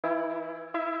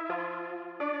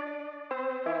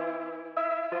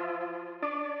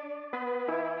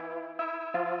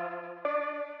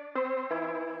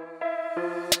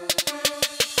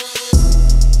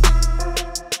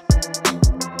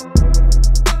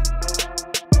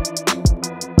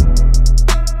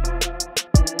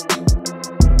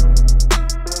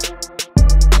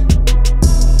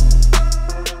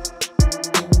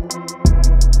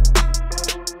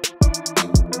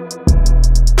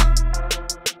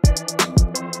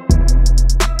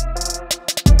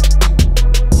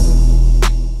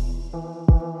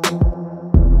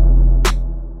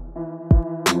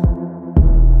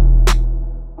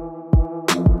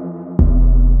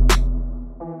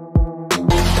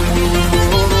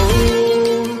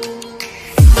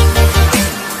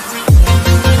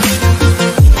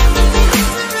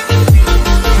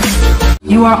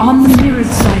You are on the mirrored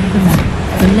side of the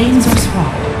map. The lanes are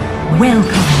swapped. Welcome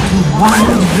to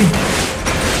wildrift.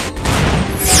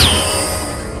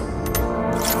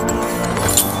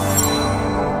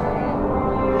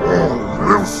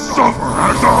 You'll suffer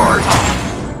as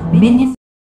I! Minions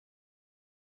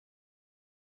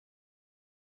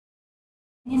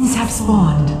have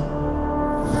spawned.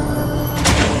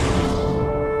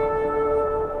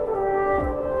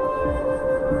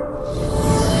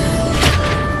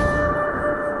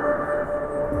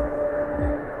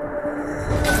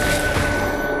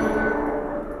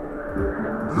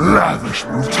 Lavish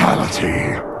brutality!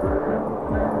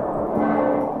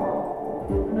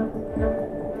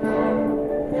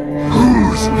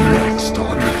 Who's next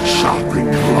on the chopping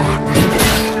block?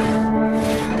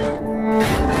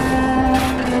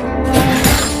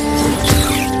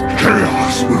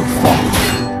 Chaos will follow.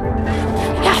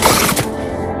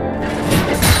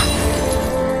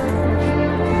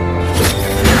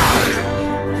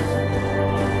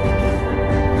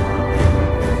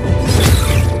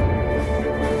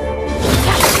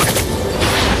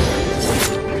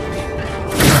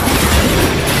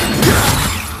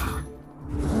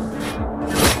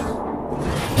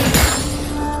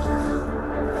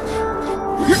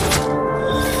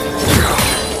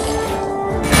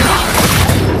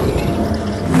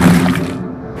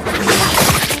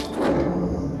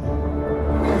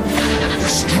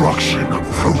 Destruction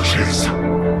approaches.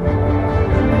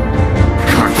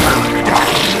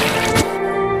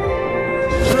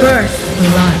 First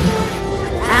blood.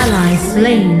 Ally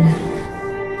slain.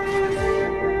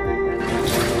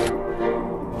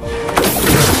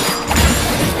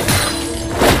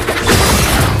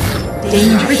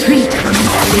 Danger. Retreat.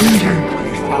 Danger.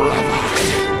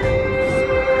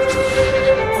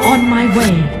 On my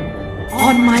way.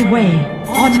 On my way.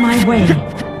 On my way.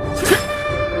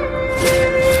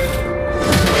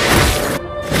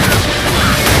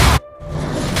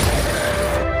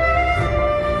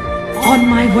 On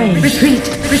my way. Retreat!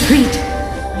 Retreat!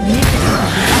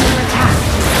 Under attack.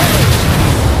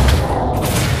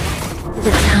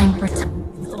 The time for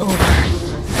is over.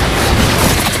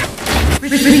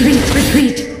 Retreat!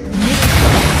 Retreat!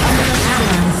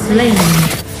 Ally slain.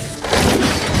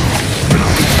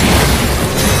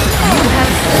 You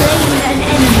have slain an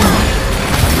enemy.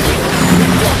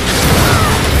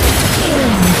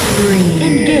 Killing spree.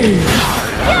 Engage.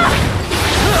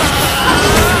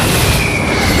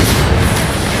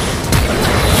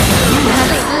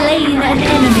 An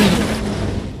enemy.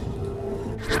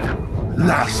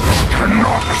 Lasses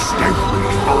cannot escape me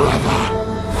forever.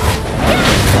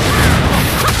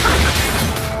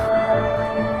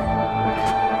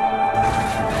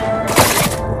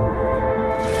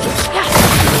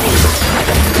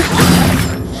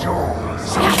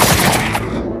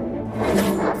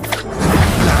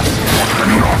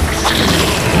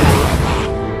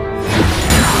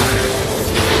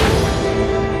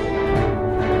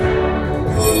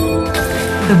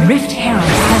 The Rift Herald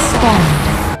has spawned.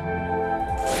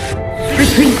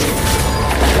 Retreat!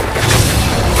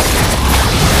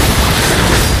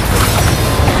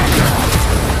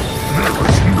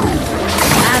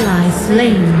 Ally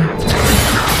slain.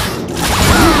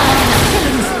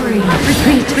 Killing spree.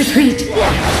 Retreat! Retreat!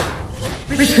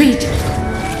 Retreat!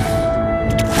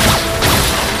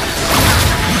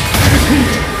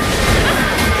 Retreat!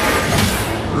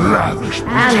 Lavish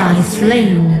Ally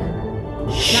slain.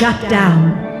 Shut down.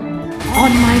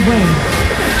 On my way.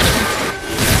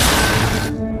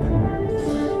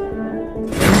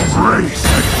 Embrace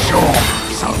the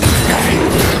jaws of day.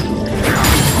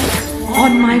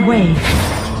 On my way.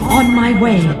 On my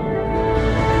way.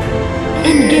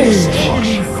 Engage.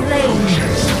 Enemy slain.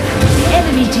 The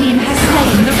enemy team has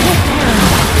slain the Rift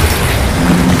Herald.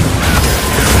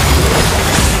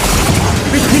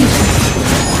 Retreat.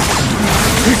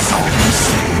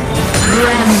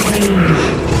 Rampage.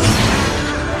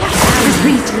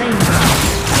 Retreat lane.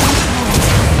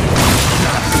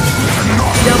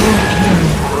 Double kill.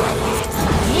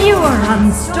 You are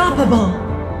unstoppable.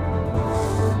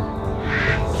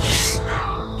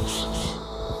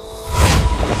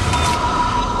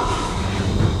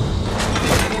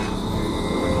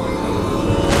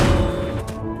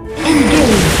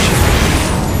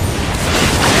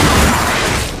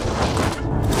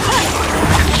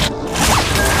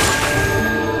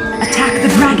 Attack the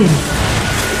dragon.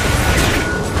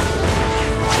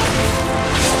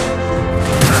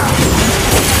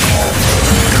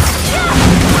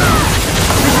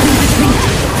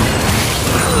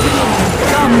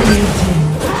 Dominating.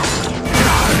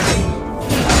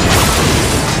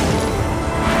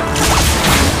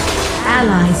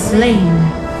 Ally slain.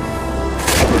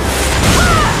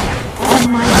 On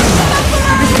my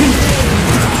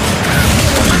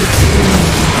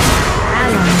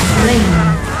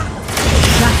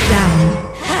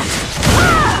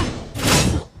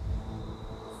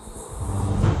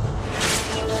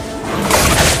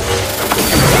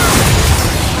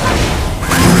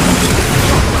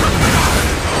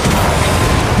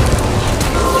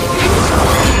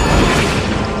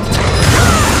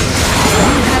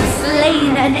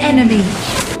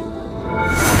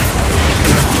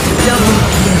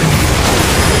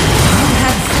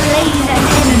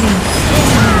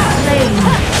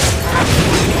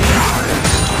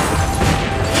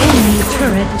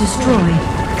turret destroyed.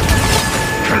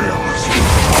 Chaos.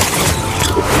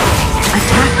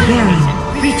 Attack Baron.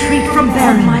 Retreat from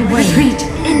Baron. On my way. Retreat.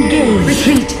 Engage.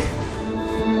 Retreat.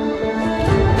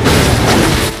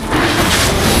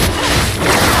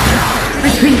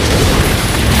 Retreat.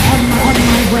 On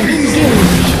my way.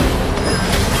 Engage.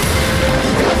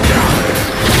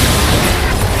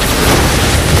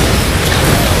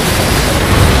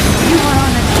 You are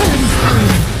on a killing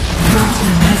spree. Your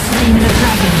team has slain the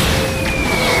dragon.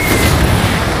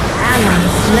 Ally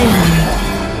slain.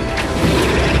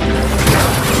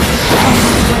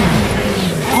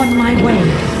 On my way.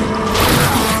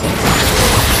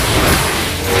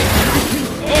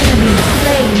 Enemy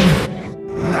slain.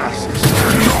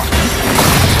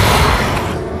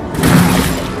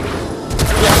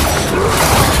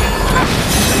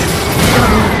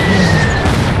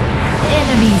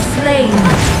 Enemy slain.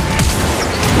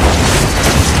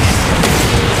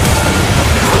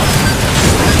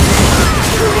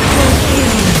 Triple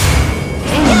kill.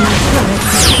 Enemy turret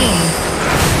destroyed.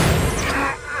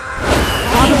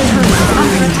 Bottom turret is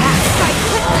under attack.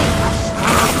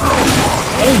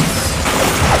 Ace.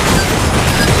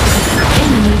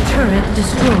 Enemy turret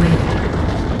destroyed.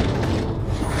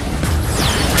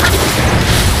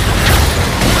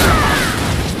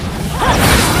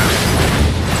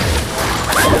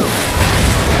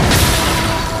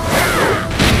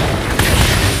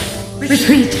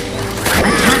 Retreat!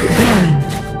 Attack Baron!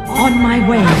 On my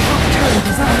way! Turret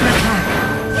is under attack!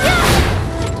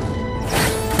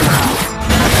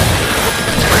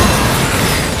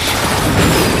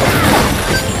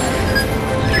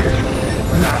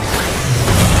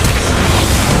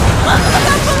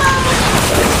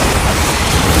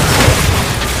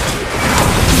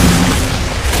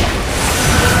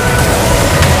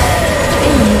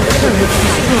 Enemy turret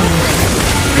destroyed!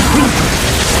 Retreat!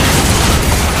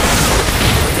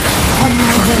 On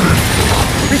my way.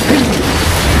 Retreat.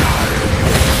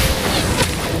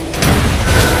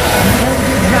 The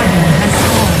elder dragon has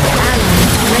fallen. Ally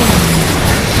slain.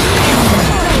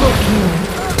 Double kill.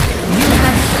 You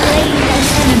have slain an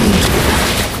enemy.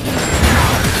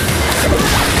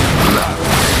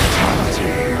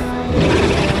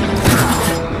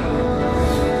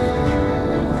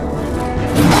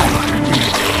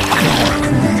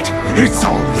 It's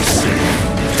all the same.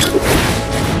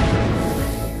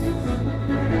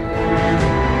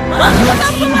 Your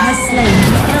team has slain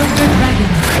the elder dragon.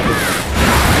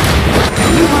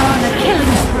 You are on a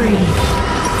killing spree.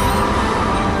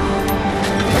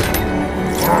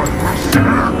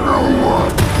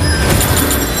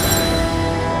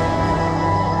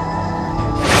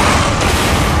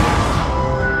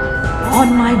 On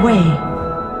my way.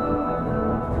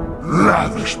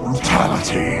 Lavish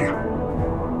brutality.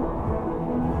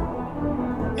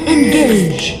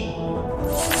 Engage.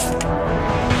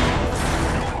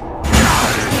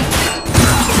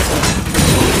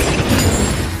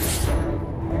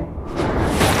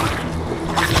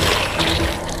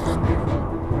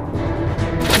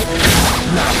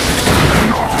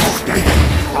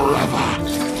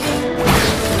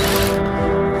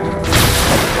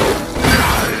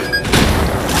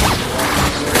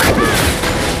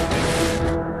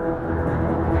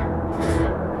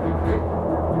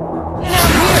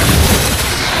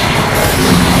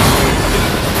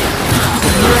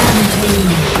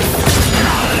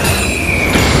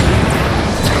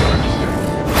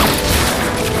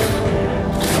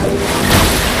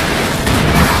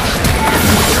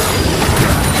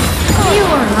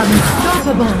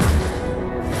 Unstoppable!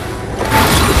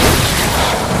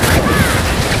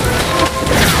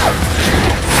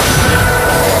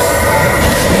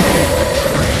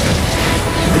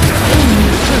 Enemy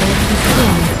turret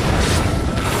destroyed.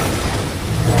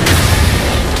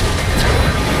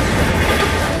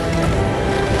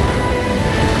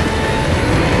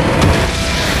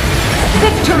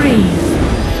 Victory!